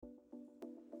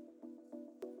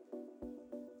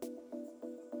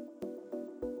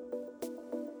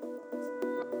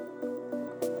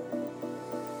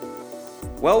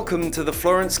Welcome to the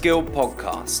Florence Guild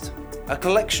podcast, a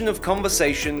collection of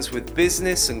conversations with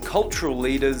business and cultural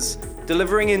leaders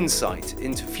delivering insight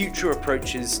into future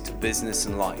approaches to business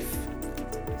and life.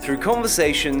 Through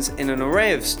conversations in an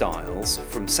array of styles,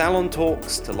 from salon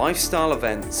talks to lifestyle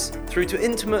events, through to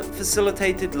intimate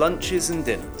facilitated lunches and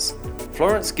dinners,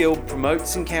 Florence Guild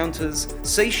promotes encounters,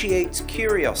 satiates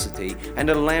curiosity,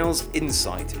 and allows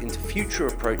insight into future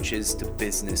approaches to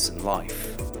business and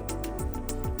life.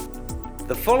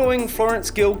 The following Florence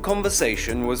Guild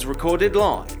conversation was recorded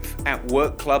live at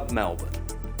Work Club Melbourne,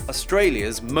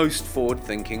 Australia's most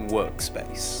forward-thinking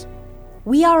workspace.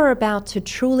 We are about to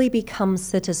truly become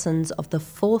citizens of the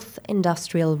fourth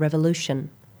industrial revolution.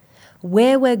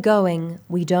 Where we're going,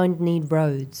 we don't need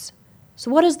roads.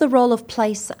 So what is the role of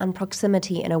place and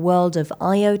proximity in a world of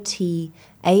IoT,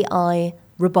 AI,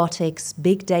 robotics,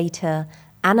 big data,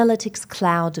 analytics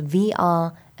cloud,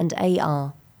 VR, and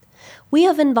AR? We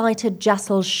have invited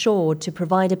Jassel Shaw to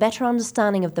provide a better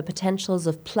understanding of the potentials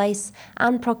of place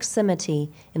and proximity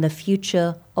in the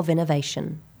future of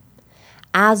innovation.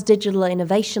 As digital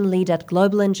innovation lead at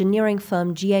global engineering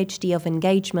firm GHD of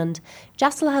Engagement,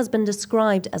 Jassel has been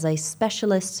described as a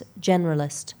specialist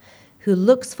generalist who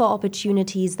looks for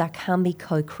opportunities that can be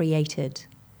co-created.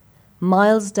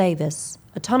 Miles Davis,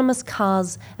 Autonomous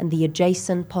Cars and the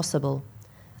Adjacent Possible.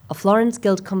 A Florence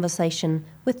Guild conversation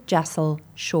with Jassel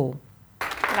Shaw.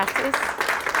 Gracias.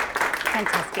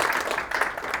 Fantastic.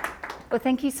 Well,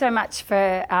 thank you so much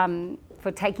for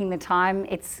taking the time.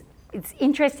 It's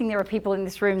interesting there are people in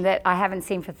this room that I haven't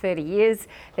seen for 30 years.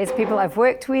 There's people I've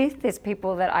worked with. There's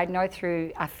people that I know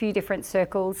through a few different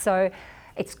circles. So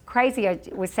it's crazy. I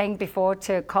was saying before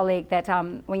to a colleague that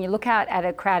when you look out at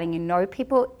a crowd and you know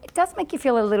people, it does make you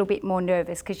feel a little bit more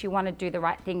nervous because you want to do the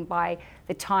right thing by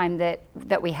the time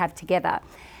that we have together.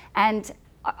 And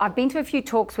I've been to a few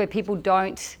talks where people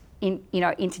don't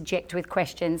interject with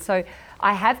questions. So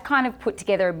I have kind of put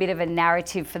together a bit of a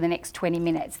narrative for the next 20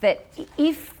 minutes that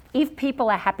if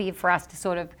people are happy for us to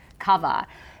sort of cover,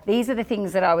 these are the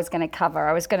things that I was going to cover.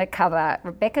 I was going to cover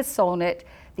Rebecca Solnit,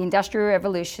 the Industrial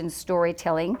Revolution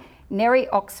storytelling, Neri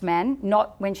Oxman,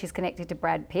 not when she's connected to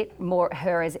Brad Pitt, more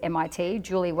her as MIT,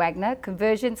 Julie Wagner,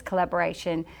 convergence,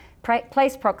 collaboration,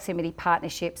 place proximity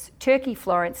partnerships, Turkey,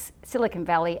 Florence, Silicon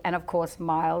Valley, and of course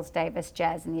Miles Davis,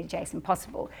 Jazz and the Adjacent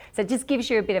Possible. So it just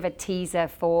gives you a bit of a teaser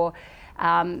for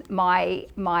my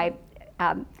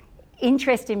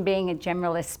interest in being a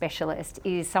generalist specialist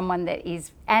is someone that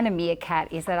is, and a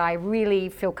meerkat, is that I really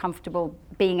feel comfortable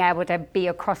being able to be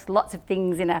across lots of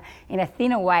things in a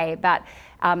thinner way, but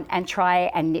and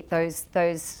try and knit those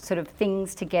sort of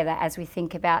things together as we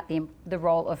think about the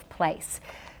role of place.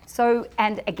 So,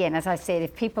 and again, as I said,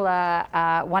 if people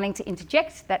are wanting to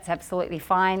interject, that's absolutely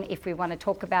fine. If we want to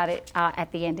talk about it at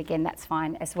the end, again, that's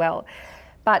fine as well.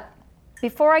 But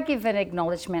before I give an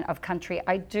acknowledgement of country,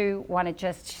 I do want to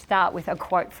just start with a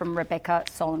quote from Rebecca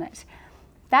Solnit.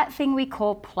 That thing we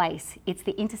call place, it's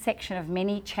the intersection of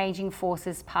many changing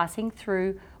forces passing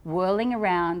through, whirling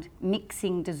around,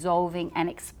 mixing, dissolving, and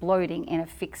exploding in a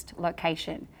fixed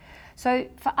location. So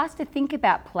for us to think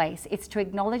about place, it's to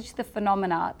acknowledge the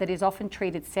phenomena that is often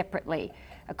treated separately: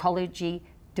 ecology,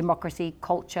 democracy,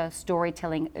 culture,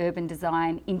 storytelling, urban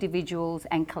design, individuals,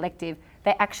 and collective.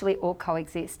 They actually all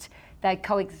coexist. They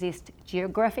coexist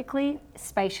geographically,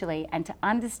 spatially, and to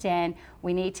understand,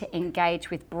 we need to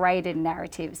engage with braided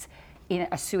narratives in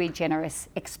a sui generis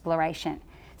exploration.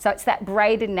 So it's that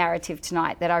braided narrative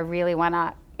tonight that I really want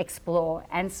to explore.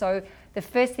 And so the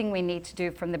first thing we need to do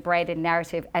from the braided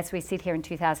narrative as we sit here in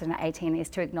 2018 is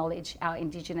to acknowledge our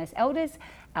Indigenous elders,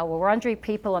 our Wurundjeri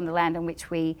people on the land on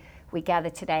which we gather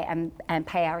today, and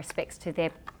pay our respects to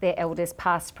their elders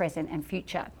past, present and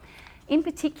future. In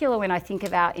particular, when I think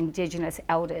of our Indigenous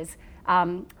elders,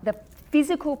 the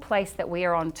physical place that we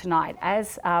are on tonight,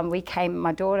 as we came,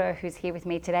 my daughter who's here with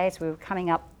me today, as we were coming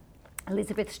up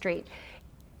Elizabeth Street,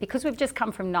 because we've just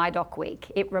come from NIDOC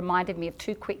Week, it reminded me of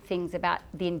two quick things about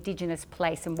the Indigenous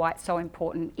place and why it's so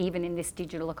important, even in this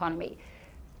digital economy.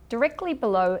 Directly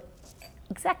below,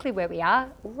 exactly where we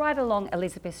are, right along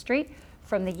Elizabeth Street,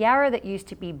 from the Yarra that used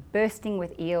to be bursting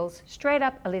with eels, straight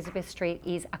up Elizabeth Street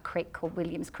is a creek called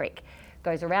Williams Creek.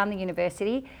 Goes around the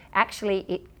university.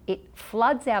 Actually, it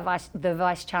floods the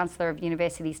Vice-Chancellor of the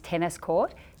university's tennis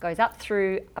court, goes up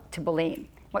to Bulleen.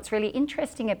 What's really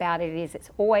interesting about it is it's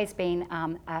always been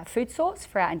a food source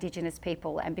for our Indigenous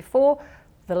people. And before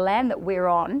the land that we're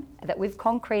on, that we've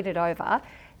concreted over,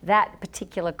 that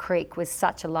particular creek was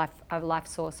such a life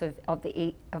source of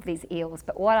these eels.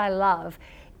 But what I love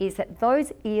is that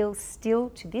those eels still,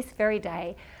 to this very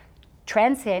day,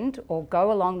 transcend or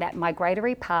go along that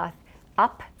migratory path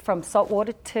up from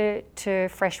saltwater to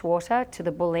freshwater to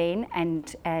the Bulleen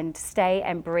and stay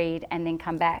and breed and then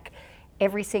come back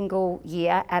every single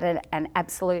year at an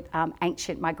absolute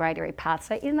ancient migratory path.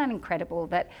 So isn't that incredible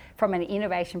that from an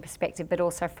innovation perspective, but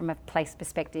also from a place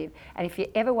perspective? And if you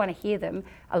ever want to hear them,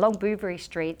 along Bouverie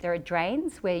Street, there are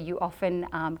drains where you often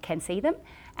can see them.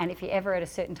 And if you're ever at a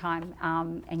certain time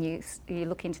and you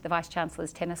look into the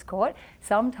Vice-Chancellor's tennis court,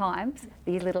 sometimes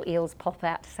these little eels pop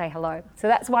out to say hello. So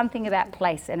that's one thing about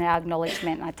place and our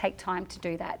acknowledgement, and I take time to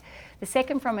do that. The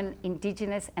second, from an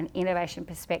Indigenous and innovation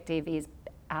perspective, is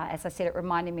as I said, it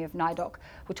reminded me of NIDOC.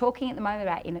 We're talking at the moment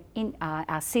about in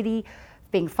our city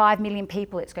being 5 million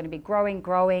people. It's going to be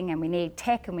growing, and we need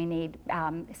tech and we need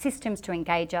systems to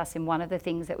engage us. And one of the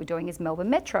things that we're doing is Melbourne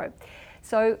Metro.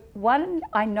 So one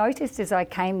I noticed as I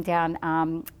came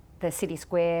down the city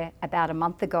square about a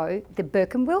month ago, the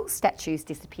Burke and Wills statues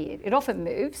disappeared. It often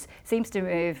moves, seems to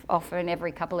move often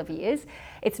every couple of years.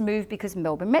 It's moved because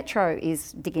Melbourne Metro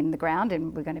is digging the ground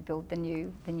and we're going to build the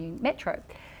new metro.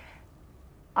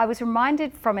 I was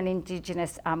reminded from an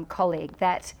Indigenous colleague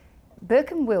that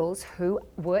Burke and Wills, who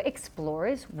were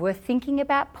explorers, were thinking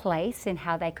about place and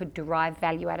how they could derive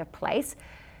value out of place,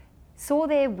 saw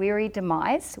their weary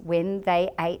demise when they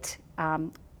ate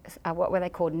what were they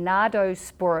called?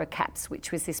 Nardosporocaps,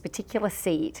 which was this particular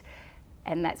seed,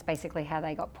 and that's basically how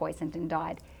they got poisoned and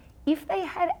died. If they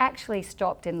had actually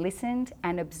stopped and listened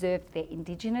and observed their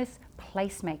Indigenous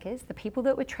placemakers, the people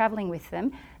that were travelling with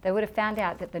them, they would have found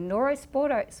out that the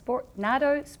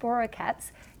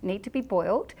Nardosporocaps need to be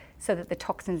boiled so that the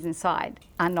toxins inside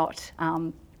are not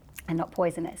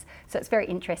poisonous. So it's very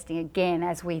interesting. Again,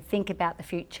 as we think about the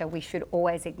future, we should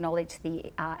always acknowledge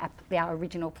our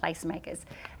original placemakers.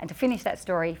 And to finish that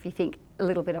story, if you think a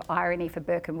little bit of irony for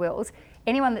Burke and Wills,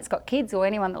 anyone that's got kids or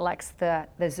anyone that likes the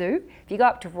zoo, if you go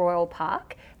up to Royal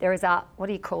Park, there is a, what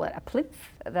do you call it, a plinth?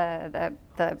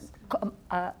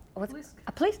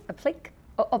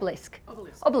 Obelisk.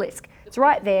 It's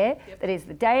right there. Yep. That is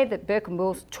the day that Burke and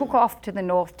Wills took off to the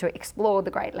north to explore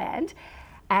the Great Land.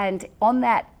 And on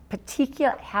that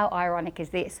particular, how ironic is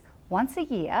this? Once a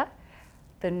year,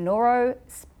 the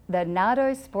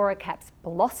Nardosporocaps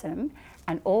blossom,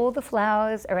 and all the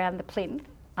flowers around the plinth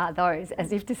are those,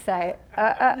 as if to say,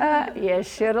 you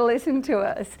should have listened to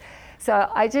us. So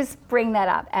I just bring that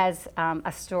up as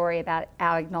a story about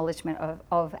our acknowledgement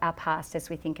of our past as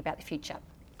we think about the future.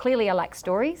 Clearly, I like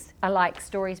stories. I like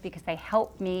stories because they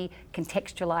help me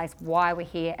contextualise why we're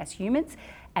here as humans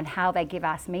and how they give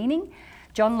us meaning.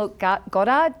 Jean-Luc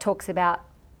Godard talks about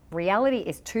reality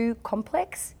is too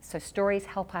complex, so stories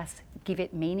help us give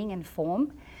it meaning and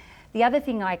form. The other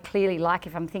thing I clearly like,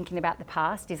 if I'm thinking about the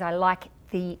past, is I like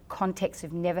the context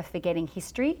of never forgetting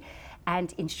history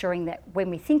and ensuring that when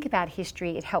we think about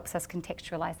history, it helps us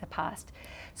contextualise the past.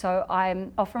 So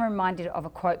I'm often reminded of a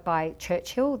quote by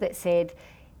Churchill that said,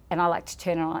 and I like to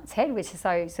turn it on its head, which is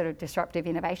so sort of disruptive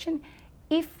innovation,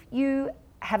 if you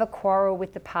have a quarrel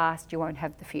with the past, you won't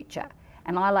have the future.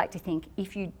 And I like to think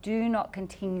if you do not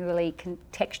continually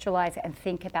contextualise and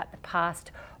think about the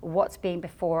past, what's been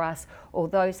before us, or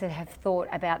those that have thought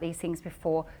about these things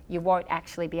before, you won't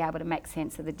actually be able to make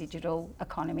sense of the digital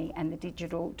economy and the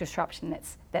digital disruption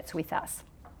that's with us.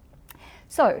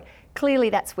 So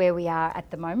clearly that's where we are at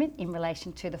the moment in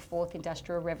relation to the fourth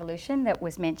industrial revolution that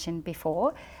was mentioned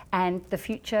before, and the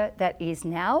future that is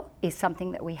now is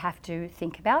something that we have to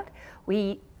think about.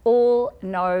 We all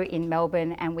know in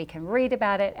Melbourne, and we can read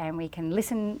about it and we can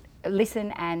listen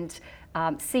and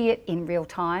see it in real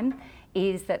time,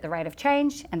 is that the rate of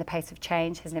change and the pace of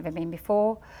change has never been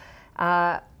before.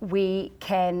 We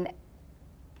can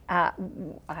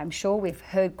I'm sure we've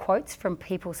heard quotes from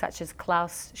people such as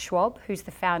Klaus Schwab, who's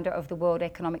the founder of the World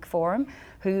Economic Forum,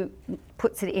 who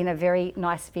puts it in a very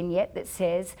nice vignette that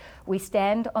says, "We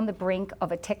stand on the brink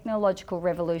of a technological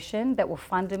revolution that will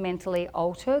fundamentally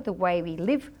alter the way we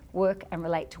live, work and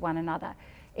relate to one another.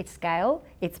 Its scale,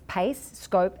 its pace,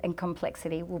 scope and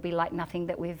complexity will be like nothing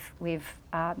that we've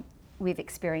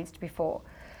experienced before."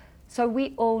 So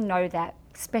we all know that,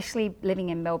 especially living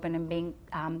in Melbourne and being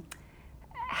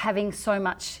having so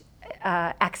much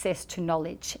access to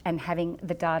knowledge and having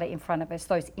the data in front of us,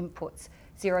 those inputs,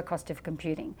 zero cost of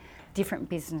computing, different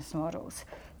business models,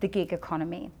 the gig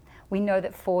economy. We know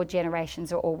that 4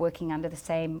 generations are all working under the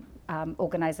same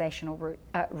organisational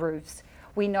roofs.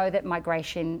 We know that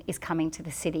migration is coming to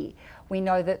the city. We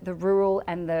know that the rural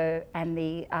and the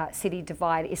city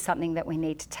divide is something that we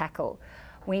need to tackle.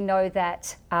 We know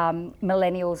that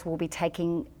millennials will be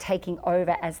taking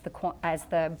over as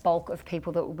the bulk of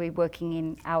people that will be working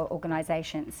in our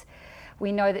organisations.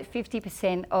 We know that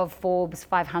 50% of Forbes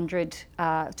 500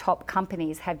 top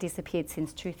companies have disappeared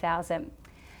since 2000.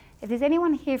 If there's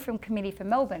anyone here from Committee for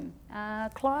Melbourne,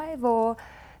 Clive, or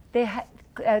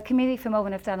Committee for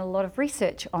Melbourne have done a lot of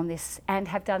research on this and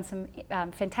have done some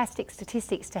fantastic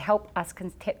statistics to help us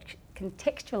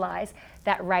contextualise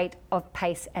that rate of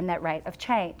pace and that rate of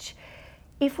change.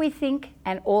 If we think,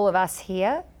 and all of us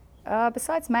here,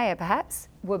 besides Maya perhaps,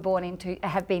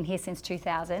 have been here since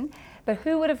 2000, but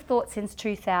who would have thought since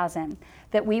 2000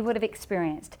 that we would have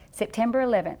experienced September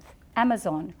 11th,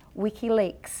 Amazon,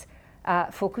 WikiLeaks,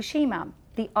 Fukushima,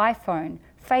 the iPhone,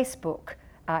 Facebook,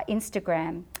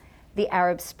 Instagram, the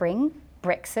Arab Spring,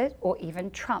 Brexit, or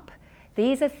even Trump?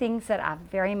 These are things that are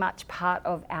very much part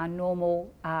of our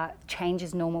normal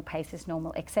changes, normal paces,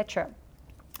 normal, etc.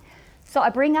 So I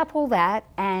bring up all that,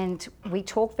 and we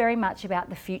talk very much about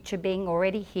the future being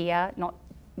already here,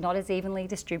 not as evenly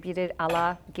distributed a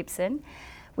la Gibson.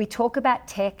 We talk about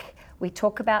tech. We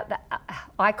talk about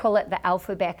I call it the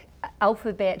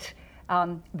alphabet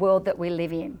world that we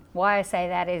live in. Why I say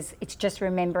that is it's just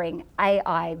remembering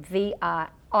AI, VR,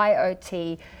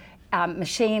 IoT,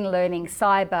 machine learning,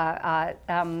 cyber,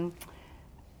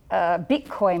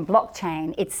 Bitcoin,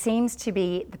 blockchain. It seems to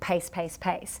be the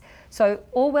pace. So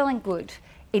all well and good,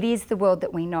 it is the world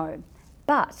that we know.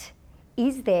 But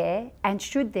is there and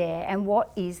should there, and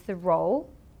what is the role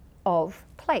of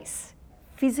place?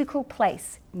 Physical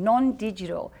place,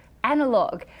 non-digital,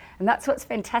 analog. And that's what's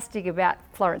fantastic about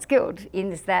Florence Guild,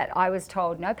 is that I was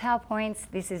told no PowerPoints,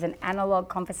 this is an analog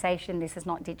conversation, this is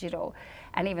not digital.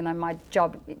 And even though my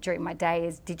job during my day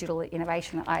is digital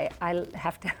innovation, I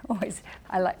have to always,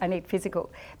 I need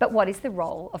physical. But what is the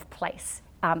role of place,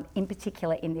 in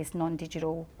particular in this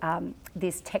non-digital,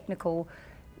 this technical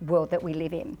world that we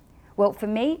live in? Well, for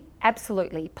me,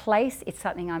 absolutely. Place, it's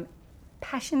something I'm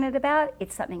passionate about.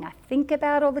 It's something I think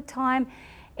about all the time.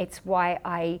 It's why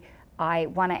I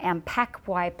want to unpack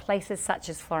why places such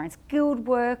as Florence Guild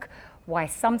work, why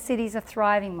some cities are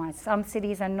thriving, why some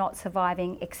cities are not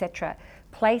surviving, etc.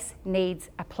 Place needs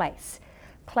a place.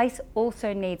 Place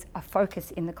also needs a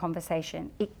focus in the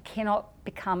conversation. It cannot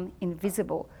become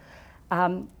invisible.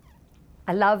 I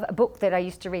love a book that I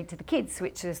used to read to the kids,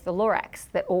 which is the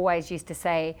Lorax, that always used to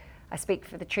say, I speak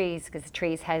for the trees because the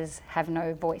trees have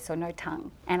no voice or no tongue.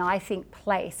 And I think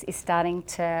place is starting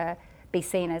to be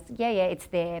seen as, yeah, it's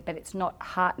there, but it's not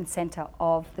heart and centre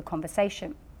of the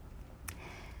conversation.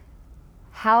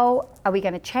 How are we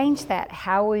going to change that?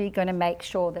 How are we going to make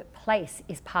sure that place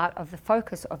is part of the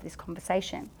focus of this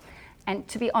conversation? And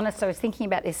to be honest, I was thinking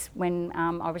about this when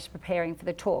I was preparing for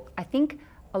the talk. I think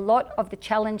a lot of the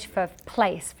challenge for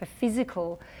place, for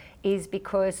physical, is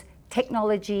because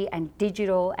technology and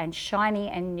digital and shiny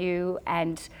and new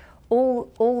and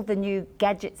all the new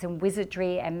gadgets and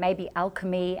wizardry and maybe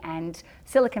alchemy and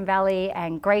Silicon Valley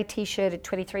and grey t-shirted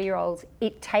 23-year-olds,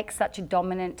 it takes such a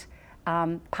dominant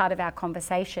part of our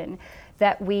conversation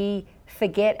that we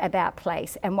forget about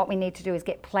place. And what we need to do is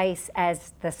get place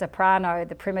as the soprano,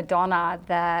 the prima donna,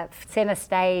 the centre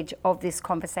stage of this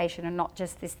conversation, and not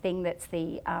just this thing that's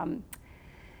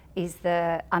is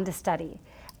the understudy.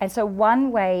 And so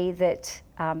one way that,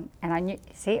 I'm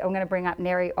going to bring up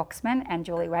Neri Oxman and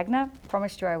Julie Wagner,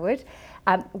 promised you I would.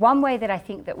 One way that I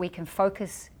think that we can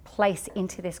focus place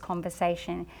into this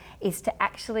conversation is to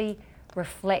actually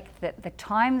reflect that the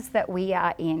times that we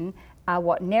are in are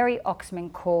what Neri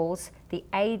Oxman calls the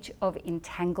age of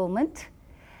entanglement,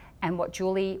 and what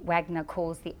Julie Wagner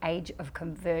calls the age of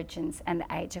convergence and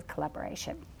the age of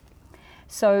collaboration.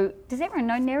 So does everyone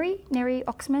know Neri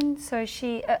Oxman? So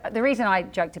she, the reason I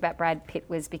joked about Brad Pitt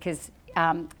was because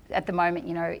at the moment,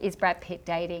 is Brad Pitt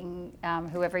dating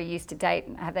whoever he used to date?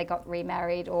 Have they got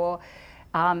remarried, or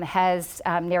has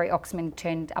Neri Oxman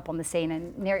turned up on the scene?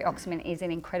 And Neri Oxman is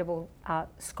an incredible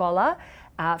scholar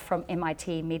from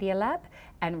MIT Media Lab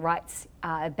and writes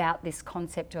about this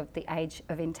concept of the age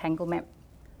of entanglement.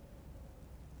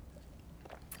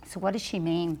 So what does she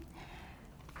mean?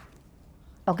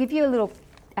 I'll give you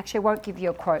I won't give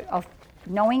you a quote. Of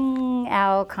knowing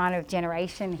our kind of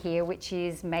generation here, which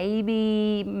is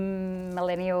maybe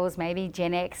millennials, maybe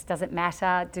Gen X, doesn't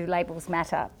matter, do labels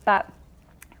matter? But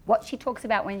what she talks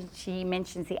about when she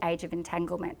mentions the age of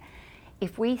entanglement,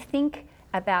 if we think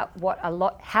about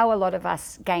how a lot of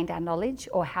us gained our knowledge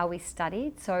or how we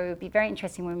studied, so it'd be very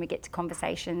interesting when we get to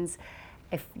conversations,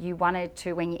 if you wanted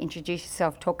to, when you introduce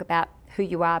yourself, talk about who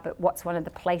you are, but what's one of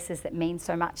the places that means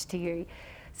so much to you.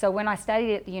 So when I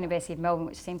studied at the University of Melbourne,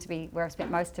 which seemed to be where I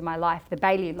spent most of my life, the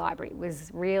Baillieu Library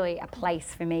was really a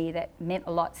place for me that meant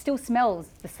a lot. Still smells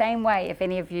the same way, if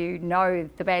any of you know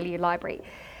the Baillieu Library.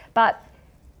 But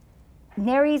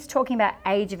Neri's talking about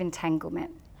age of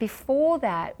entanglement. Before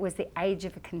that was the age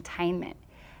of containment.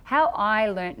 How I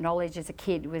learnt knowledge as a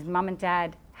kid was mum and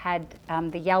dad had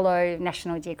the yellow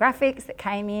National Geographics that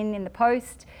came in the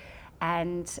post,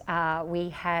 and we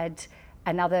had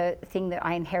another thing that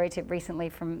I inherited recently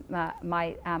from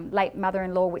my late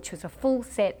mother-in-law, which was a full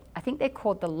set. I think they're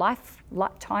called the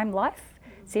Time Life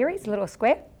series, Little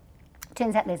Square.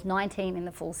 Turns out there's 19 in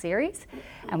the full series,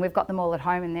 and we've got them all at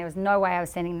home, and there was no way I was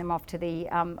sending them off to the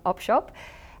op shop.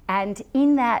 And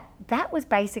in that was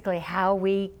basically how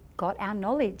we got our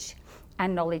knowledge. Our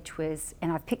knowledge was,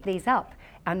 and I've picked these up,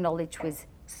 our knowledge was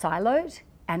siloed,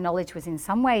 our knowledge was in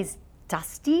some ways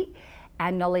dusty,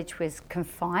 our knowledge was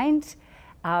confined.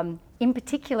 In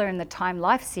particular in the Time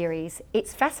Life series,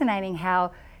 it's fascinating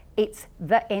how it's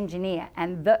the engineer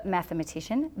and the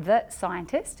mathematician, the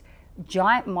scientist,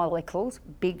 giant molecules,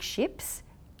 big ships.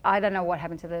 I don't know what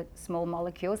happened to the small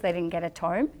molecules. They didn't get a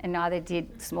tome, and neither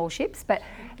did small ships, but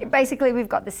basically we've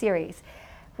got the series.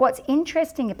 What's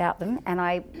interesting about them, and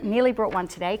I nearly brought one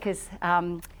today because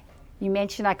you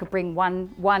mentioned I could bring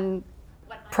one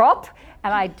prop,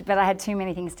 but I had too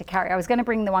many things to carry. I was going to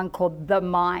bring the one called The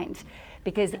Mind,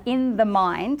 because in The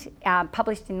Mind,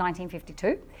 published in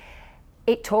 1952,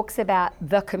 it talks about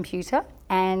the computer,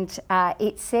 and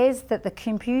it says that the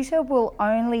computer will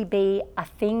only be a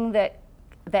thing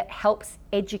that helps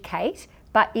educate,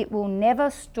 but it will never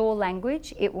store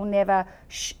language, it will never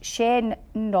share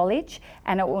knowledge,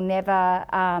 and it will never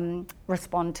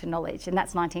respond to knowledge, and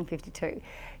that's 1952.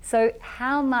 So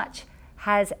how much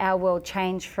has our world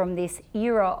changed from this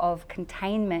era of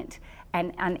containment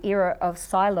and an era of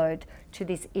siloed to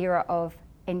this era of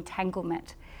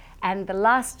entanglement? And the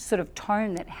last sort of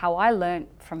tome that how I learned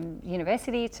from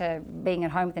university to being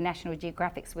at home with the National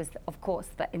Geographics was, of course,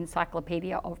 the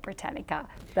Encyclopedia of Britannica,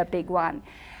 the big one.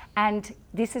 And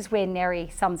this is where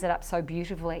Neri sums it up so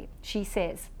beautifully. She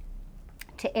says,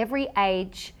 to every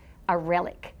age, a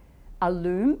relic, a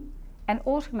loom, an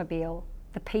automobile,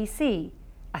 the PC,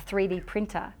 a 3D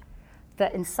printer.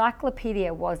 The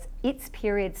encyclopedia was its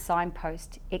period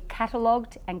signpost. It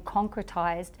catalogued and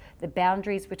concretised the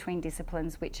boundaries between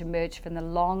disciplines which emerged from the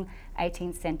long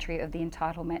 18th century of the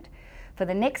Enlightenment. For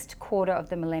the next quarter of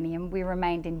the millennium, we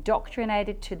remained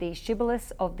indoctrinated to the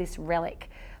shibboleths of this relic.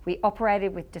 We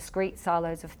operated with discrete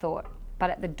silos of thought.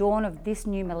 But at the dawn of this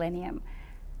new millennium,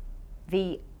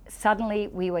 suddenly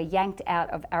we were yanked out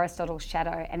of Aristotle's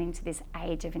shadow and into this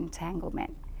age of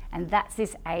entanglement. And that's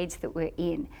this age that we're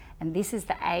in. And this is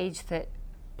the age that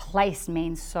place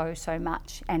means so, so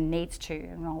much and needs to.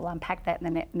 And I'll unpack that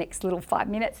in the next little 5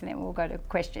 minutes, and then we'll go to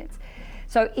questions.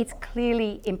 So it's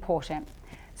clearly important.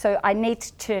 So I need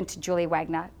to turn to Julie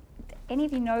Wagner. Any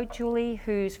of you know Julie,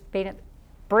 who's been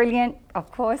brilliant, of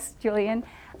course, Julian,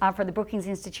 from the Brookings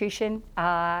Institution.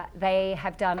 They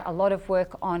have done a lot of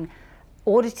work on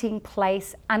auditing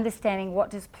place, understanding what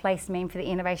does place mean for the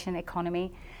innovation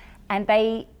economy. And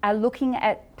they are looking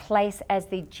at place as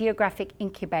the geographic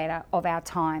incubator of our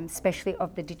time, especially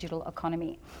of the digital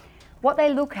economy. What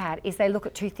they look at is they look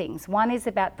at two things. One is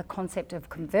about the concept of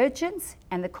convergence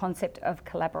and the concept of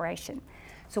collaboration.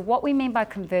 So what we mean by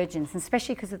convergence, and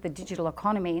especially because of the digital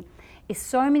economy, is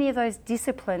so many of those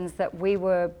disciplines that we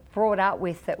were brought up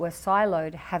with that were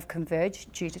siloed have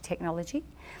converged due to technology,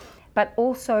 but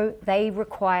also they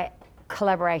require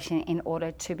collaboration in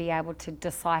order to be able to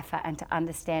decipher and to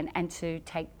understand and to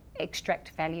extract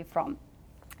value from.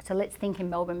 So let's think in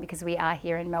Melbourne, because we are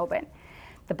here in Melbourne.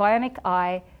 The bionic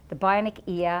eye, the bionic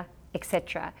ear,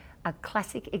 etc. are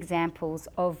classic examples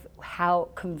of how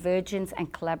convergence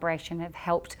and collaboration have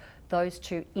helped those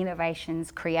two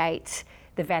innovations create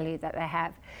the value that they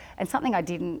have. And something I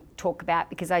didn't talk about,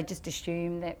 because I just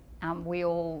assume that we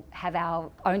all have our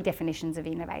own definitions of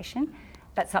innovation,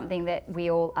 but something that we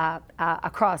all are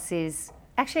across is,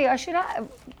 actually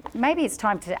maybe it's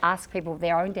time to ask people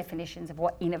their own definitions of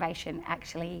what innovation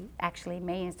actually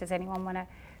means. Does anyone want to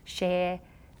share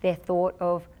their thought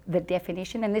of the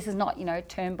definition? And this is not,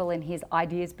 Turnbull and his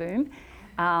ideas boom,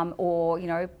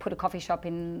 or, put a coffee shop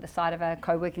in the side of a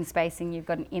co-working space and you've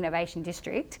got an innovation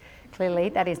district. Clearly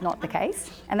that is not the case,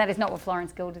 and that is not what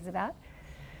Florence Guild is about.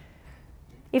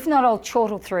 If not, I'll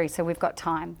chortle through so we've got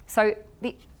time. So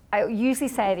I usually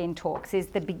say it in talks, is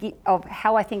of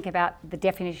how I think about the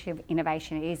definition of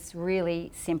innovation is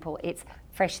really simple. It's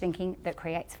fresh thinking that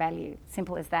creates value.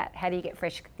 Simple as that. How do you get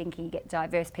fresh thinking? You get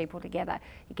diverse people together.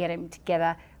 You get them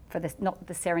together for not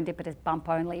the serendipitous bump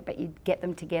only, but you get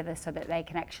them together so that they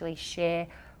can actually share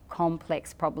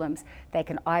complex problems. They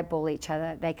can eyeball each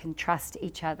other. They can trust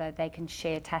each other. They can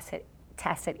share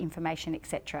tacit information,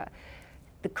 etc.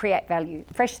 that create value.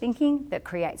 Fresh thinking that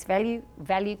creates value.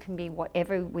 Value can be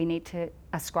whatever we need to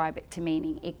ascribe it to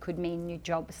meaning. It could mean new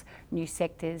jobs, new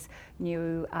sectors,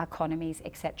 new economies,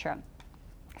 etc.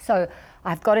 So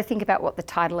I've got to think about what the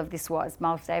title of this was.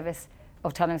 Miles Davis,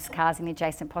 Autonomous Cars in the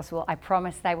Adjacent Possible. I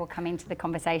promise they will come into the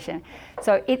conversation.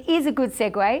 So it is a good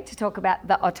segue to talk about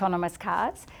the autonomous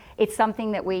cars. It's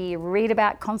something that we read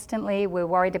about constantly. We're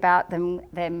worried about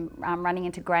them running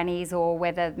into grannies, or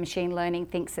whether machine learning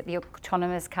thinks that the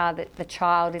autonomous car, that the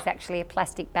child is actually a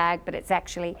plastic bag, but it's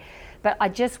actually... But I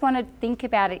just want to think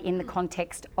about it in the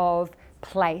context of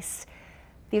place.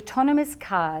 The autonomous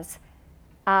cars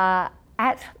are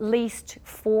at least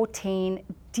 14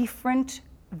 different,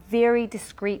 very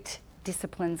discrete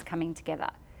disciplines coming together.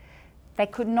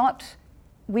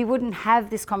 We wouldn't have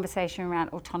this conversation around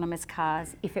autonomous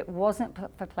cars if it wasn't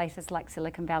for places like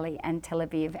Silicon Valley and Tel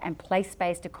Aviv and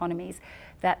place-based economies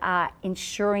that are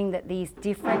ensuring that these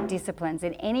different disciplines,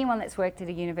 and anyone that's worked at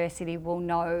a university will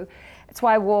know. That's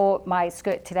why I wore my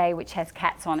skirt today, which has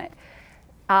cats on it.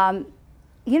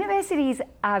 Universities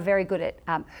are very good at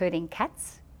herding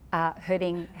cats,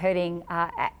 herding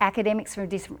academics from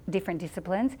different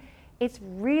disciplines. It's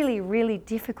really, really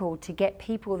difficult to get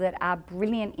people that are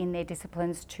brilliant in their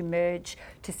disciplines to merge,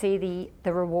 to see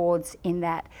the rewards in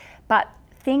that. But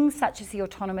things such as the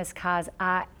autonomous cars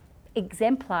are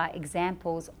exemplar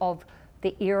examples of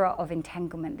the era of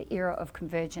entanglement, the era of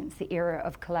convergence, the era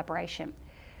of collaboration.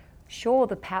 Sure,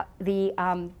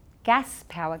 the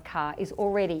gas-powered car is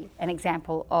already an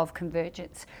example of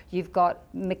convergence. You've got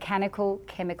mechanical,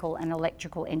 chemical, and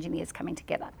electrical engineers coming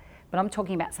together. But I'm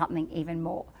talking about something even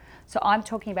more. So I'm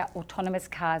talking about autonomous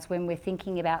cars when we're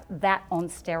thinking about that on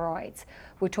steroids.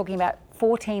 We're talking about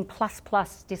 14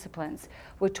 plus disciplines.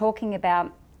 We're talking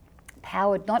about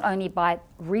powered not only by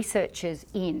researchers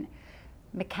in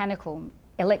mechanical,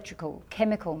 electrical,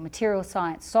 chemical, material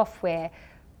science, software,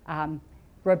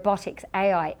 robotics,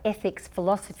 AI, ethics,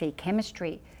 philosophy,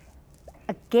 chemistry.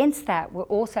 Against that, we're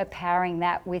also powering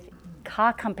that with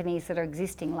car companies that are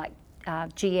existing like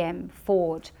GM,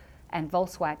 Ford, and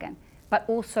Volkswagen, but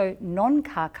also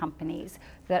non-car companies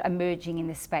that are emerging in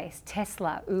this space,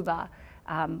 Tesla, Uber,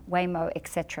 Waymo,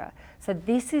 etc. So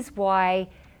this is why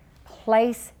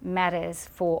place matters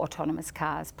for autonomous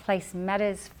cars. Place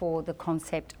matters for the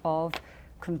concept of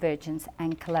convergence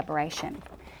and collaboration.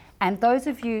 And those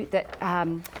of you that,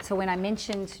 so when I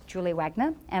mentioned Julie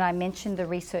Wagner and I mentioned the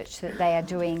research that they are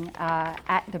doing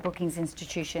at the Brookings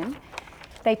Institution,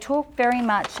 they talk very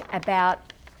much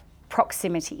about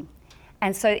proximity.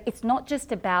 And so it's not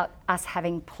just about us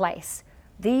having place.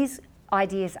 These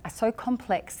ideas are so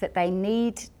complex that they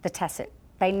need the tacit,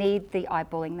 they need the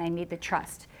eyeballing, they need the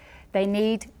trust. They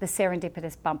need the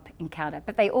serendipitous bump encounter,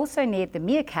 but they also need the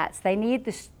meerkats. They need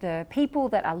the people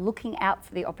that are looking out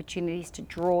for the opportunities to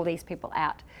draw these people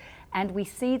out. And we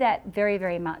see that very,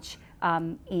 very much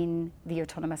in the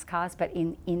autonomous cars, but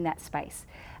in that space.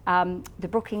 The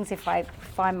Brookings, if I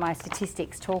find my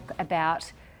statistics, talk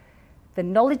about the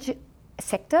knowledge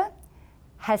sector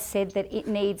has said that it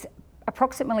needs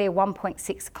approximately a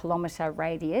 1.6 kilometre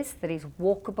radius that is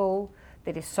walkable,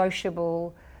 that is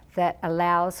sociable, that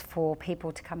allows for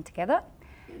people to come together.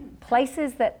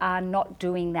 Places that are not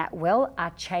doing that well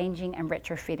are changing and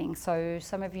retrofitting. So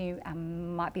some of you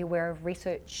might be aware of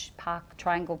Research Park,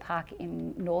 Triangle Park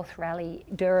in North Raleigh,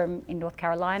 Durham in North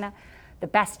Carolina, the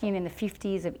bastion in the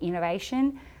 50s of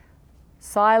innovation,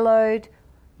 siloed,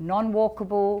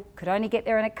 non-walkable, could only get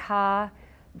there in a car.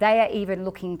 They are even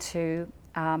looking to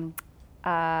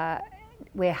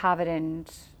where Harvard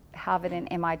and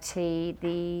MIT,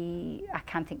 I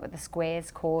can't think what the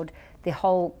square's called, the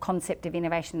whole concept of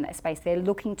innovation in that space. They're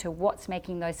looking to what's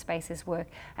making those spaces work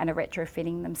and are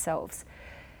retrofitting themselves.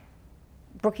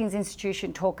 Brookings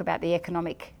Institution talk about the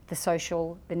economic, the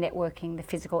social, the networking, the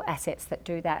physical assets that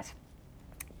do that.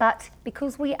 But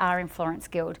because we are in Florence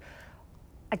Guild,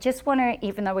 I just want to,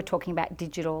 even though we're talking about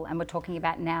digital and we're talking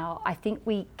about now, I think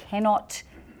we cannot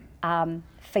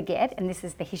forget, and this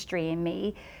is the history in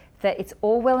me, that it's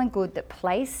all well and good that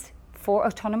place for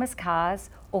autonomous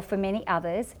cars or for many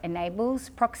others enables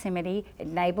proximity,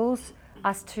 enables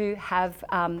us to have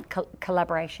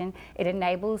collaboration, it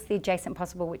enables the adjacent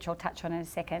possible, which I'll touch on in a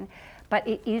second, but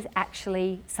it is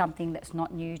actually something that's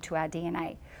not new to our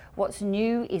DNA. What's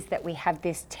new is that we have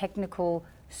this technical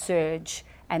surge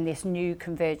and this new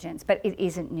convergence, but it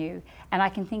isn't new. And I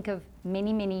can think of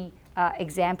many, many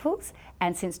examples,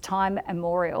 and since time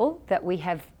immemorial, that we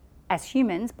have, as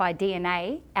humans, by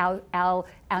DNA, our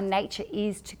nature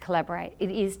is to collaborate.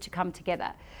 It is to come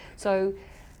together. So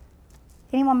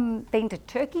anyone been to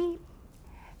Turkey?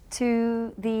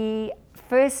 To the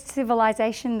first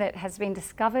civilization that has been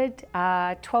discovered,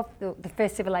 the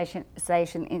first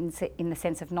civilization in the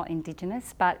sense of not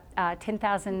indigenous, but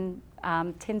 10,000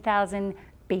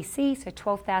 BC, so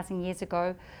 12,000 years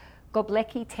ago,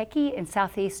 Göbekli Tepe in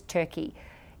southeast Turkey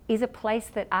is a place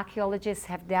that archaeologists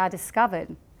have now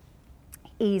discovered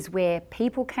is where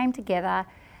people came together,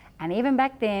 and even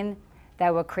back then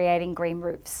they were creating green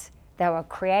roofs. They were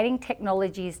creating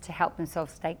technologies to help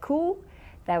themselves stay cool.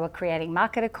 They were creating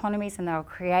market economies, and they were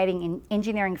creating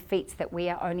engineering feats that we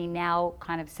are only now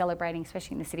kind of celebrating,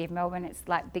 especially in the city of Melbourne. It's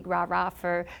like big rah-rah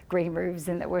for green roofs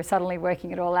and that we're suddenly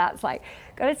working it all out. It's like,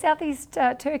 go to southeast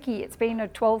Turkey. It's been a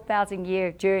 12,000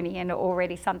 year journey and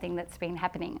already something that's been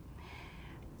happening.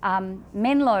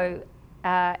 Menlo,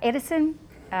 Edison,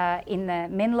 in the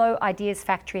Menlo Ideas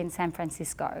Factory in San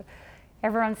Francisco.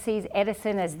 Everyone sees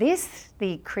Edison as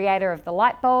the creator of the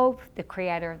light bulb, the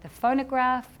creator of the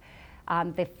phonograph,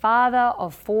 the father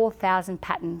of 4,000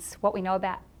 patents. What we know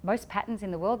about most patents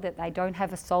in the world, that they don't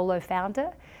have a solo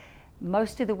founder.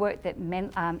 Most of the work that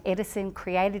Edison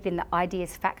created in the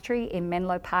Ideas Factory in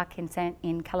Menlo Park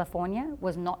in California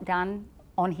was not done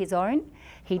on his own.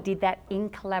 He did that in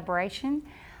collaboration,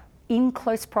 in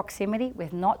close proximity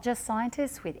with not just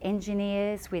scientists, with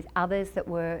engineers, with others that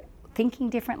were thinking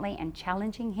differently and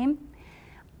challenging him.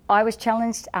 I was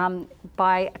challenged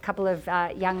by a couple of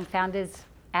young founders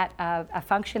at a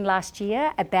function last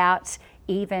year about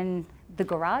even the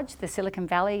garage, the Silicon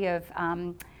Valley of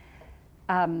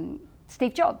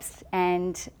Steve Jobs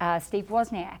and Steve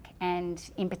Wozniak,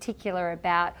 and in particular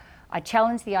about, I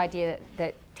challenged the idea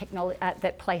that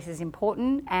that place is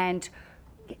important, and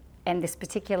this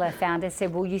particular founder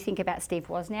said, well, you think about Steve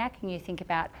Wozniak and you think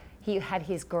about, he had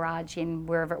his garage in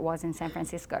wherever it was in San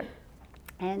Francisco.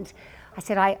 And I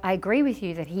said, I agree with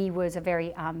you that he was a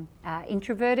very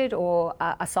introverted or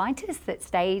a scientist that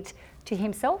stayed to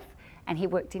himself, and he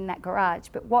worked in that garage.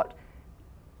 But what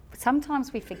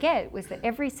sometimes we forget was that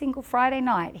every single Friday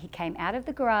night he came out of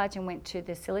the garage and went to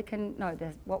the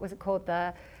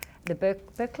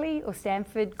Berkeley or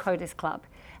Stanford Coders Club,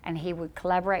 and he would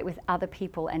collaborate with other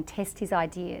people and test his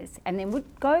ideas, and then would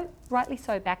go, rightly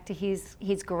so, back to his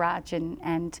garage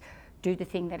and do the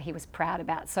thing that he was proud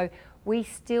about. So we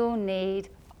still need,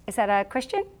 is that a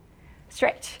question?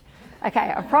 Stretch.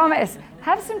 Okay, I promise.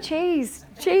 Have some cheese.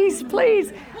 Cheese,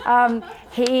 please.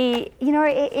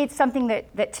 It's something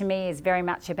that to me is very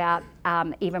much about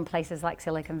even places like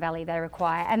Silicon Valley, they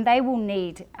require, and they will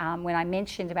need, when I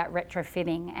mentioned about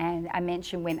retrofitting, and I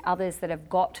mentioned when others that have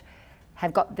got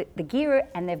the gear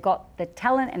and they've got the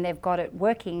talent and they've got it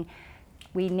working,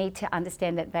 we need to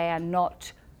understand that they are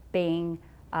not being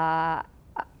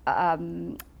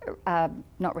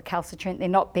not recalcitrant, they're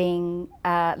not being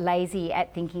lazy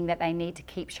at thinking that they need to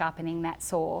keep sharpening that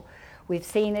saw. We've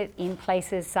seen it in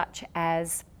places such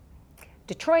as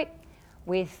Detroit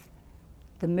with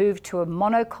the move to a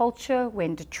monoculture,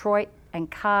 when Detroit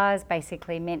and cars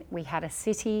basically meant we had a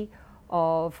city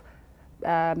of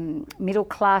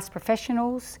middle-class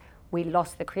professionals. We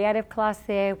lost the creative class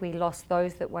there, we lost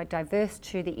those that were diverse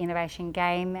to the innovation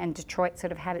game, and Detroit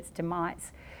sort of had its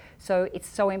demise. So it's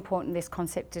so important, this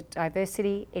concept of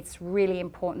diversity. It's really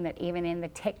important that even in the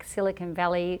tech Silicon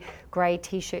Valley, grey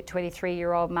t-shirt,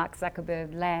 23-year-old Mark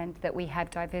Zuckerberg land, that we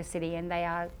have diversity, and they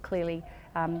are clearly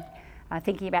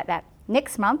thinking about that.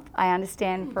 Next month, I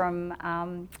understand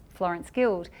from Florence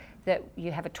Guild that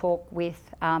you have a talk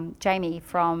with Jamie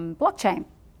from Blockchain.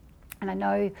 And I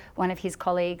know one of his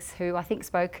colleagues who I think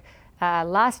spoke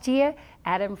last year,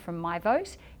 Adam from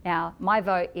MyVote. Now,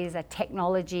 MyVote is a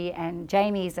technology, and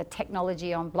Jamie is a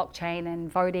technology on blockchain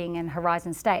and voting and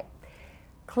Horizon State.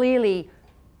 Clearly,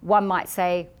 one might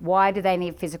say, why do they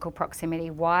need physical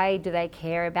proximity? Why do they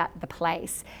care about the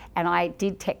place? And I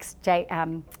did text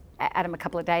Adam a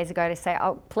couple of days ago to say,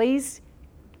 oh, please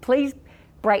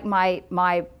break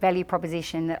my value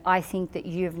proposition that I think that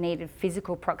you've needed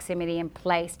physical proximity in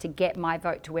place to get my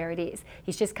vote to where it is.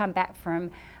 He's just come back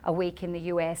from a week in the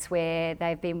US where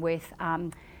they've been with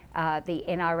the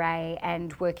NRA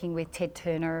and working with Ted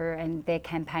Turner and their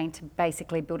campaign to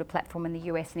basically build a platform in the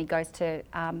US, and he goes to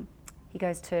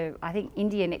I think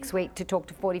India next week to talk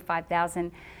to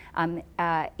 45,000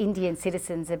 Indian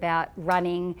citizens about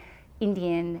running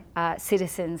Indian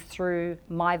citizens through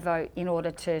MyVote in order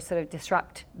to sort of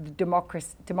disrupt the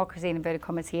democracy in inverted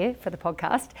commas here for the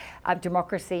podcast,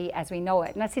 democracy as we know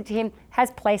it. And I said to him,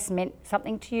 has place meant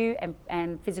something to you,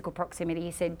 and physical proximity? He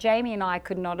said, Jamie and I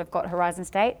could not have got Horizon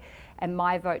State and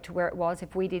MyVote to where it was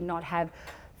if we did not have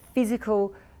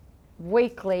physical,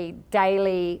 weekly,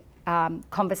 daily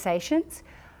conversations.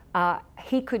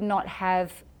 He could not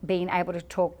have been able to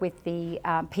talk with the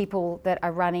people that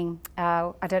are running,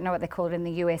 I don't know what they call it in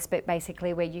the US, but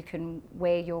basically where you can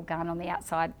wear your gun on the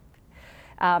outside.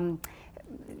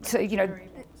 So, you know,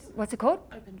 what's it called?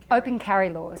 Open carry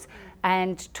laws.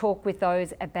 And talk with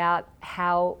those about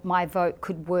how my vote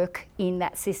could work in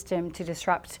that system to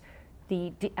disrupt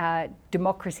the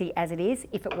democracy as it is,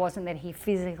 if it wasn't that he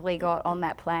physically got on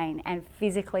that plane and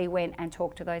physically went and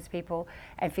talked to those people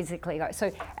and physically go.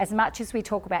 So as much as we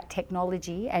talk about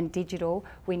technology and digital,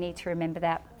 we need to remember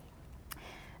that.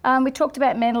 We talked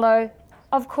about Menlo.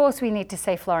 Of course we need to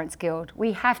say Florence Guild.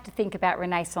 We have to think about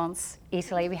Renaissance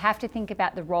Italy. We have to think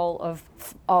about the role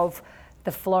of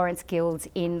the Florence Guilds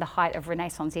in the height of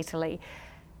Renaissance Italy.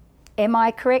 Am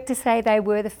I correct to say they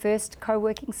were the first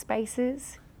co-working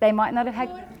spaces? They might not have had...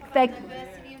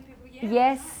 Diversity of people, yeah.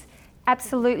 Yes,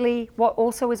 absolutely. What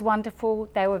also was wonderful,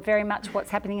 they were very much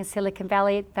what's happening in Silicon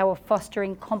Valley. They were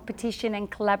fostering competition and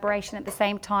collaboration at the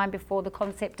same time before the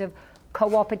concept of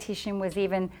co-opetition was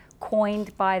even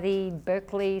coined by the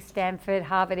Berkeley, Stanford,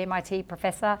 Harvard, MIT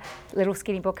professor, little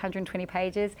skinny book, 120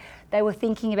 pages. They were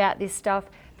thinking about this stuff.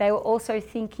 They were also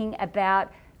thinking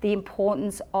about the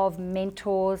importance of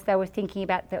mentors. They were thinking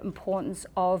about the importance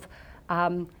of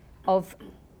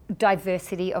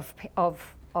diversity of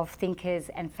thinkers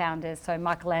and founders. So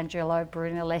Michelangelo,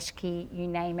 Brunelleschi, you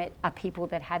name it, are people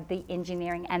that had the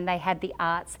engineering and they had the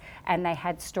arts and they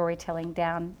had storytelling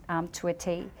down to a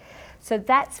T. So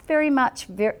that's very much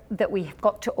that we've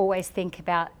got to always think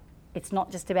about. It's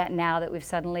not just about now that we've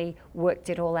suddenly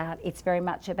worked it all out. It's very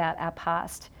much about our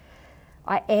past.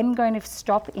 I am going to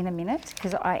stop in a minute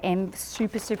because I am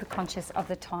super, super conscious of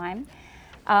the time.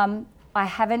 I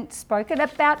haven't spoken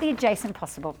about the adjacent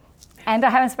possible, and I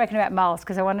haven't spoken about Miles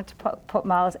because I wanted to put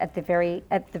Miles at the very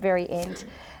end.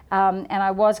 And I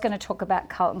was going to talk about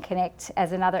Carlton Connect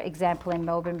as another example in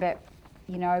Melbourne, but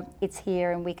you know it's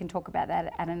here, and we can talk about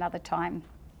that at another time.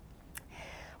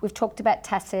 We've talked about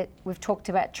tacit. We've talked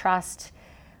about trust.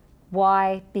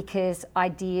 Why? Because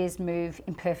ideas move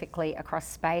imperfectly across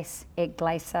space. Ed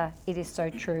Glaser, it is so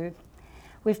true.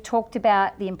 We've talked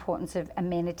about the importance of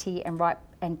amenity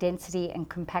and density and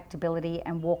compactability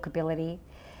and walkability.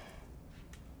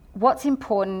 What's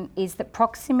important is that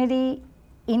proximity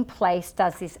in place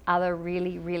does this other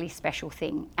really, really special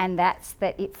thing, and that's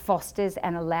that it fosters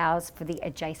and allows for the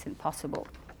adjacent possible,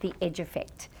 the edge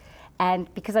effect.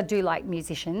 And because I do like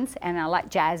musicians and I like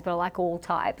jazz, but I like all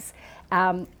types,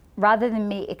 rather than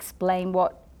me explain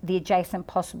what the adjacent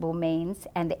possible means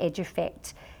and the edge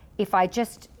effect, if I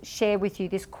just share with you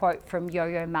this quote from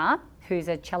Yo-Yo Ma, who's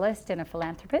a cellist and a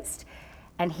philanthropist,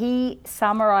 and he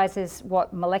summarises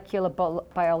what molecular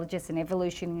biologists and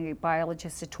evolutionary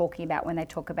biologists are talking about when they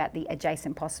talk about the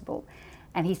adjacent possible.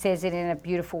 And he says it in a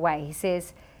beautiful way. He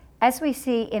says, as we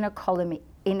see in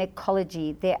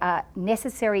ecology, there are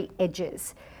necessary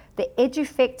edges. The edge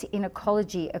effect in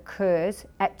ecology occurs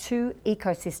at two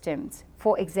ecosystems.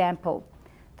 For example,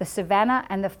 the savanna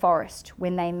and the forest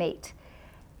when they meet.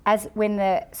 As when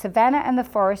the savanna and the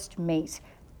forest meet,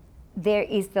 there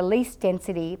is the least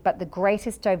density but the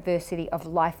greatest diversity of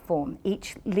life form.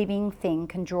 Each living thing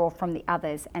can draw from the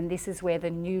others, and this is where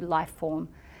the new life form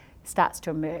starts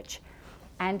to emerge.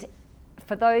 And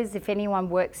for those, if anyone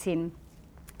works in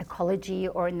ecology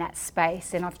or in that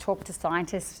space, and I've talked to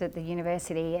scientists at the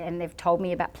university and they've told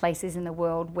me about places in the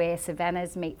world where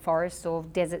savannas meet forests or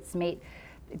deserts meet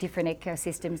different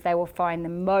ecosystems, they will find the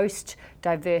most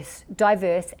diverse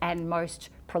and most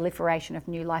proliferation of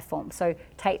new life forms. So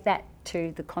take that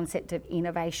to the concept of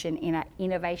innovation in an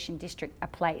innovation district, a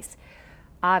place.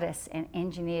 Artists and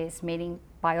engineers meeting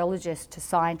biologists to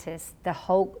scientists,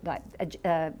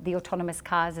 the autonomous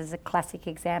cars is a classic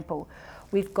example.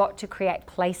 We've got to create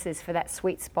places for that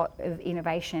sweet spot of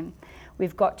innovation.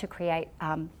 We've got to create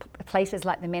places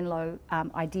like the Menlo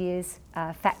Ideas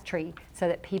Factory so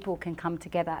that people can come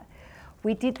together.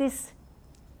 We did this,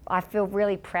 I feel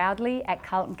really proudly, at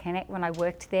Carlton Connect when I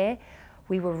worked there.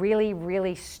 We were really,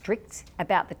 really strict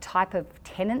about the type of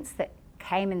tenants that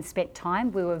came and spent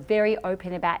time. We were very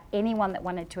open about anyone that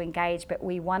wanted to engage, but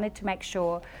we wanted to make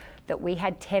sure that we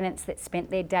had tenants that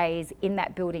spent their days in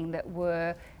that building that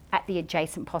were at the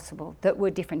adjacent possible, that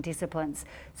were different disciplines.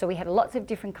 So we had lots of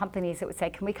different companies that would say,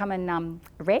 can we come and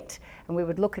rent? And we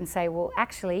would look and say, well,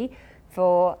 actually,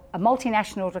 for a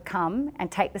multinational to come and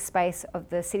take the space of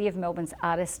the City of Melbourne's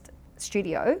artist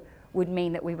studio would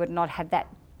mean that we would not have that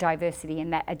diversity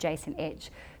and that adjacent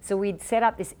edge. So we'd set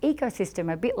up this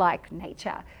ecosystem a bit like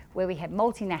nature, where we had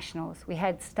multinationals, we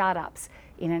had startups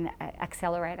in an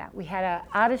accelerator, we had an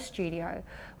artist studio,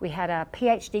 we had a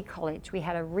PhD college, we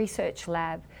had a research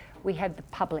lab, we had the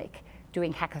public.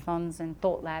 doing hackathons and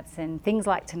thought labs and things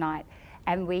like tonight.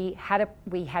 And we had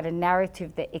a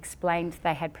narrative that explained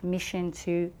they had permission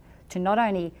to not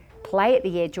only play at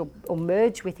the edge or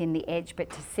merge within the edge, but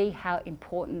to see how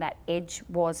important that edge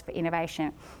was for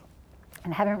innovation.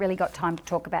 And haven't really got time to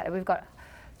talk about it. We've got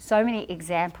so many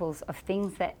examples of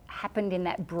things that happened in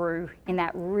that brew, in that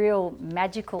real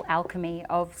magical alchemy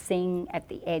of seeing at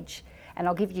the edge. And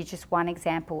I'll give you just one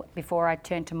example before I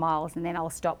turn to Miles, and then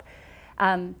I'll stop.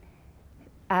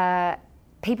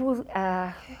 People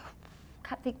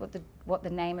can't think what the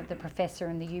name of the professor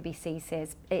in the UBC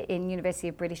says, in University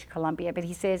of British Columbia, but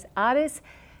he says artists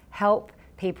help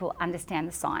people understand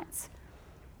the science.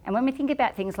 And when we think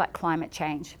about things like climate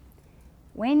change,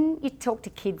 when you talk to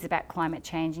kids about climate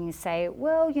change and you say,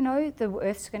 well, you know, the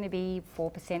Earth's going to be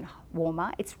 4%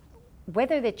 warmer, it's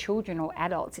whether they're children or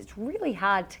adults, it's really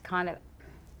hard to kind of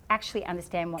actually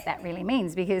understand what that really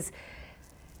means, because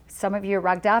some of you are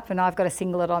rugged up and I've got a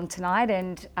singlet on tonight,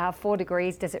 and 4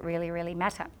 degrees, does it really, really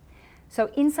matter? So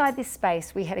inside this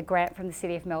space, we had a grant from the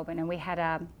City of Melbourne, and we had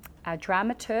a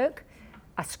dramaturg,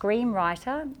 a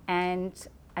screenwriter, and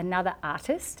another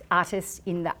artist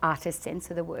in the artist sense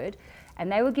of the word,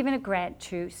 and they were given a grant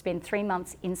to spend 3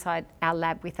 months inside our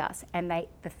lab with us. And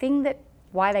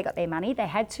why they got their money, they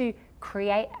had to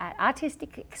create an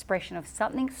artistic expression of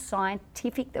something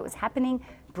scientific that was happening,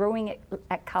 brewing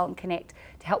at Carlton Connect,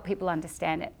 to help people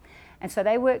understand it. And so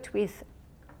they worked with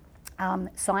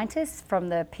scientists from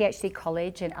the PhD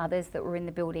college and others that were in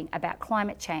the building about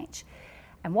climate change.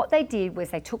 And what they did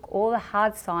was they took all the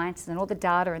hard science and all the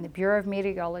data and the Bureau of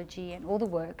Meteorology and all the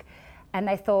work, and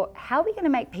they thought, how are we going to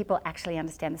make people actually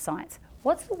understand the science?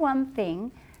 What's the one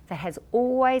thing that has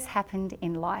always happened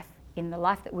in life, in the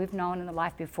life that we've known and the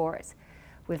life before us?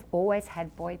 We've always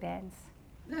had boy bands.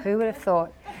 Who would have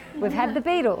thought? We've had the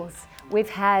Beatles. We've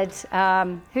had,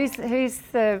 who's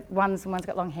the one's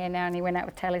got long hair now and he went out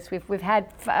with Taylor Swift. We've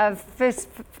had First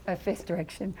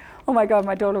Direction. Oh my God,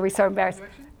 my daughter will be so embarrassed.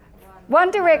 One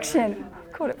Direction.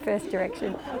 Called it First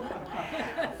Direction.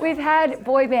 We've had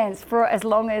boy bands for as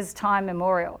long as time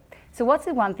memorial. So what's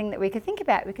the one thing that we could think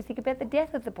about? We could think about the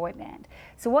death of the boy band.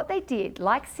 So what they did,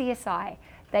 like CSI,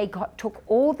 they took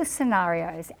all the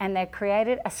scenarios and they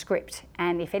created a script.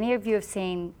 And if any of you have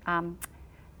seen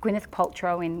Gwyneth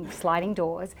Paltrow in Sliding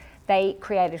Doors, they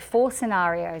created 4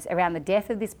 scenarios around the death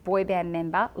of this boy band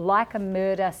member, like a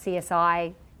murder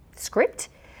CSI script.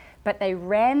 But they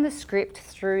ran the script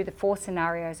through the 4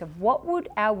 scenarios of what would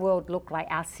our world look like,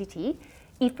 our city,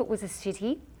 if it was a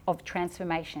city of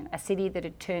transformation, a city that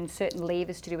had turned certain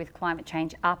levers to do with climate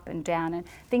change up and down, and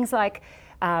things like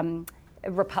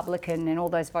Republican and all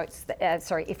those votes,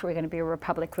 if we were going to be a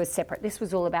republic, was separate. This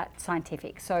was all about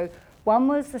scientific. So one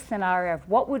was the scenario of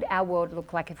what would our world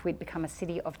look like if we'd become a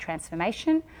city of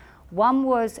transformation. One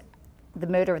was the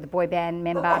murder of the boy band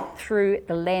member through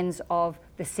the lens of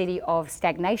the city of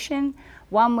stagnation.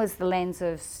 One was the lens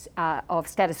of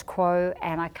status quo,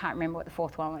 and I can't remember what the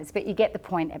 4th one was, but you get the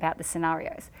point about the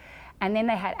scenarios. And then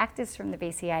they had actors from the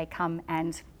VCA come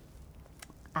and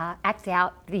act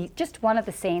out just one of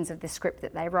the scenes of the script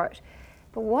that they wrote.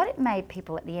 But what it made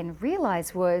people at the end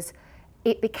realise was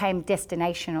it became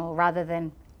destinational rather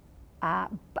than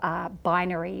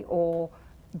binary, or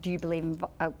do you believe in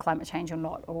climate change or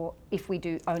not, or if we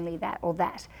do only that or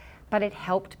that. But it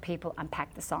helped people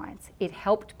unpack the science. It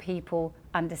helped people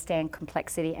understand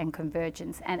complexity and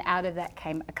convergence, and out of that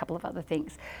came a couple of other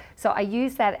things. So I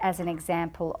use that as an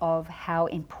example of how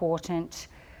important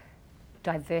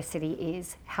diversity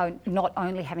is, how not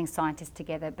only having scientists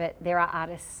together, but there are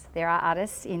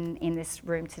artists in this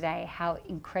room today, how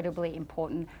incredibly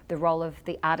important the role of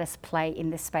the artists play in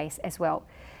this space as well.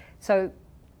 So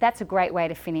that's a great way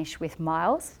to finish with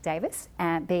Miles Davis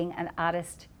being an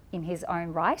artist in his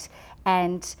own right,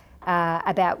 and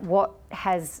about what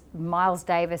has Miles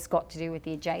Davis got to do with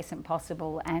the adjacent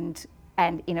possible and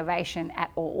innovation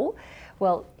at all.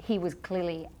 Well, he was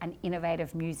clearly an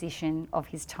innovative musician of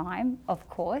his time, of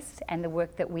course, and the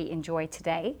work that we enjoy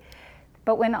today.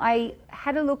 But when I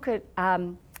had a look at,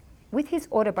 with his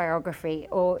autobiography,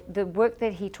 or the work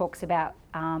that he talks about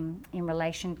in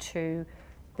relation to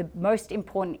the most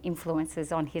important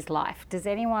influences on his life. Does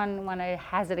anyone want to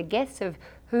hazard a guess of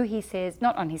who he says,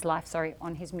 not on his life, sorry,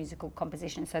 on his musical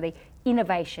composition? So the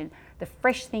innovation, the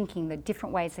fresh thinking, the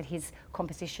different ways that his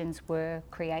compositions were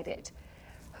created.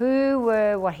 Who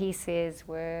were, what he says,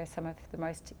 were some of the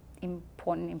most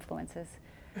important influences?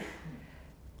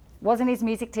 Wasn't his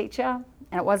music teacher,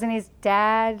 and it wasn't his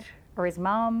dad or his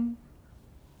mum.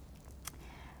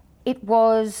 It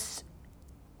was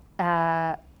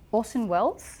Orson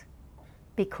Welles,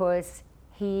 because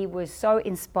he was so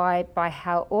inspired by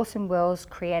how Orson Welles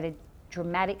created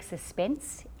dramatic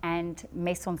suspense and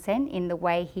mise-en-scène in the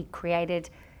way he created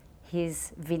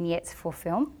his vignettes for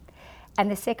film. And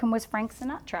the second was Frank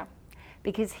Sinatra,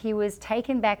 because he was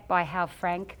taken back by how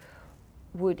Frank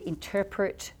would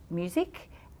interpret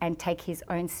music and take his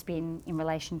own spin in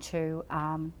relation to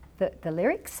the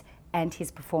lyrics and his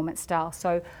performance style.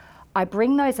 So I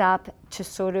bring those up to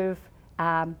sort of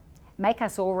make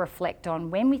us all reflect on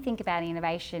when we think about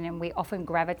innovation, and we often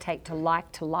gravitate to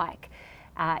like.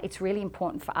 It's really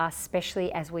important for us,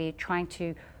 especially as we're trying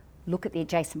to look at the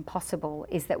adjacent possible,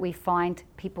 is that we find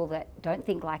people that don't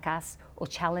think like us or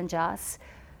challenge us,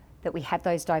 that we have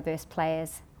those diverse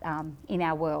players in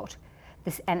our world.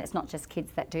 And it's not just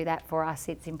kids that do that for us,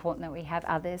 it's important that we have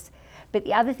others. But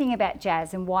the other thing about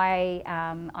jazz, and why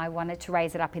I wanted to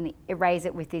raise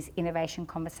it with this innovation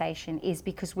conversation, is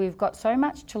because we've got so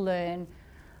much to learn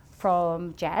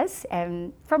from jazz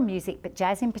and from music, but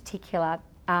jazz in particular,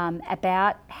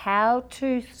 about how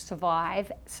to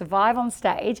survive on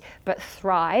stage, but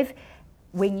thrive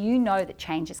when you know that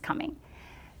change is coming.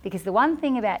 Because the one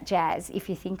thing about jazz, if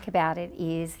you think about it,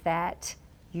 is that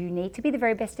you need to be the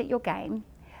very best at your game,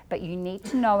 but you need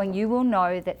to know, and you will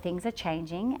know, that things are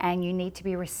changing, and you need to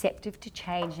be receptive to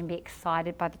change and be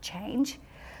excited by the change.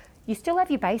 You still have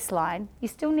your baseline. You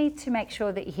still need to make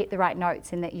sure that you hit the right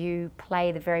notes and that you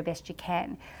play the very best you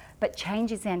can. But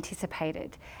change is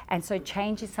anticipated. And so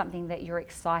change is something that you're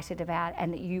excited about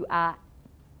and that you are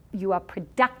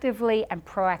productively and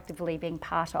proactively being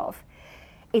part of.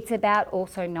 It's about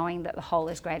also knowing that the whole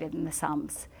is greater than the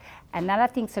sums. And that, I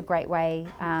think, is a great way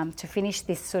to finish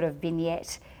this sort of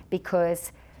vignette,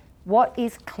 because what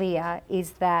is clear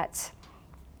is that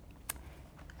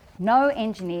no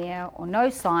engineer or no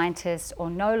scientist or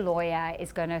no lawyer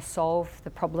is going to solve the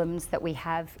problems that we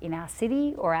have in our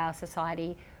city or our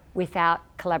society without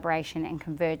collaboration and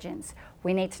convergence.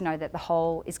 We need to know that the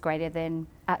whole is greater than,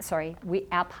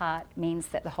 our part means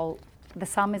that the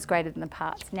sum is greater than the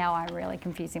parts. Now I'm really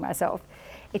confusing myself.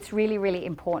 It's really, really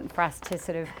important for us to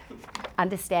sort of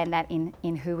understand that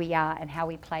in who we are and how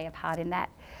we play a part in that.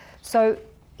 So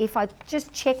if I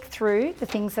just check through the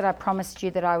things that I promised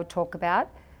you that I would talk about: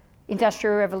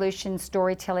 Industrial Revolution,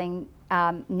 storytelling,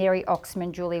 Neri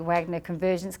Oxman, Julie Wagner,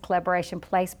 convergence, collaboration,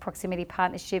 place, proximity,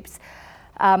 partnerships,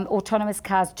 autonomous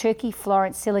cars, Turkey,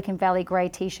 Florence, Silicon Valley, grey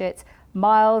t-shirts,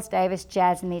 Miles Davis,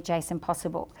 jazz, and the adjacent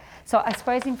possible. So I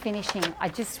suppose in finishing, I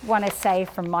just want to say,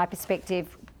 from my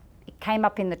perspective, it came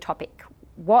up in the topic,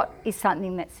 what is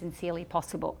something that's sincerely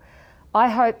possible? I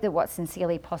hope that what's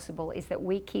sincerely possible is that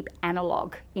we keep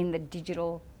analogue in the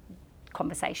digital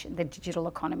conversation, the digital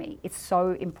economy. It's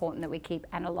so important that we keep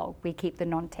analogue, we keep the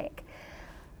non-tech.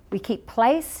 We keep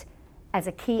place as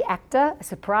a key actor, a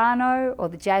soprano or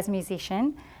the jazz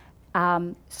musician,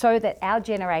 so that our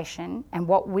generation and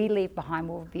what we leave behind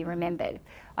will be remembered.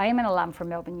 I am an alum from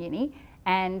Melbourne Uni,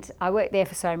 and I worked there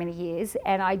for so many years,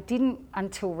 and I didn't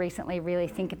until recently really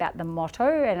think about the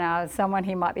motto, and I was someone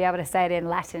who might be able to say it in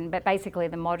Latin, but basically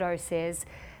the motto says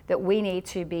that we need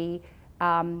to be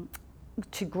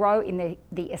to grow in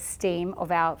the esteem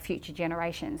of our future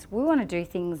generations. We want to do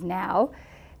things now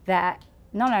that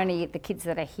not only the kids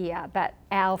that are here, but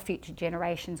our future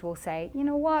generations will say, you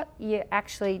know what, you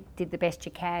actually did the best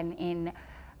you can in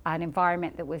an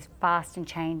environment that was fast and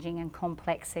changing and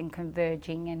complex and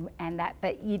converging and that,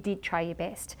 but you did try your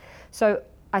best. So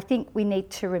I think we need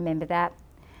to remember that.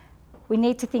 We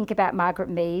need to think about Margaret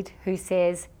Mead, who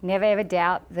says, never ever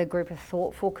doubt the group of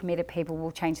thoughtful, committed people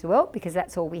will change the world, because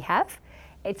that's all we have.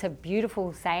 It's a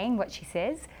beautiful saying, what she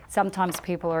says. Sometimes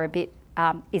people are a bit,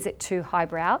 is it too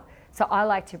highbrow? So I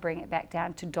like to bring it back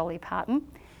down to Dolly Parton,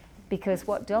 because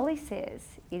what Dolly says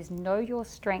is know your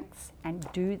strengths and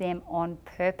do them on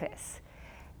purpose.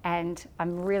 And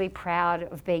I'm really proud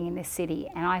of being in this city,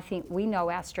 and I think we know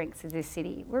our strengths as this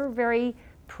city. We're very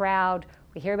proud.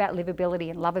 We hear about livability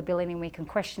and lovability, and we can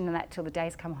question that till the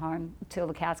days come home, till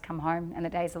the cows come home and the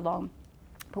days are long.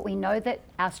 But we know that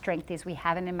our strength is we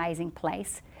have an amazing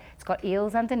place. It's got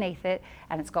eels underneath it,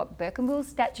 and it's got Birkenbill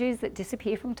statues that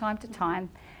disappear from time to time.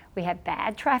 We have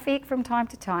bad traffic from time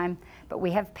to time, but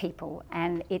we have people,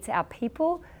 and it's our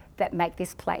people that make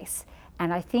this place.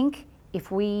 And I think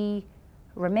if we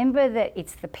remember that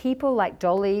it's the people like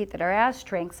Dolly that are our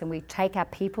strengths, and we take our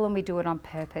people and we do it on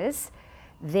purpose,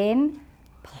 then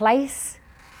place,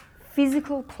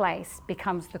 physical place,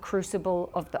 becomes the crucible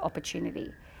of the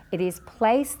opportunity. It is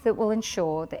place that will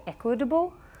ensure that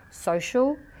equitable,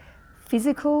 social,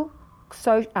 physical,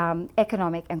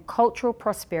 economic and cultural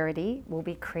prosperity will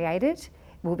be created,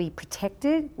 will be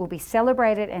protected, will be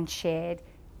celebrated and shared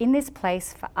in this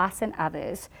place for us and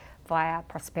others via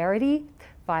prosperity,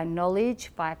 via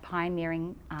knowledge, via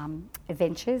pioneering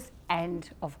adventures,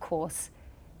 and of course,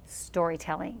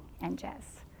 storytelling and jazz.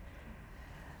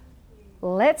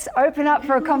 Let's open up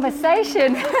for a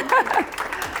conversation.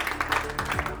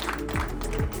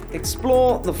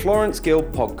 Explore the Florence Guild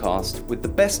podcast with the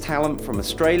best talent from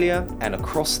Australia and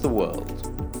across the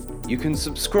world. You can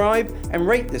subscribe and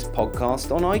rate this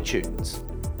podcast on iTunes.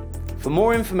 For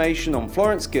more information on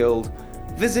Florence Guild,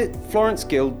 visit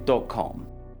florenceguild.com.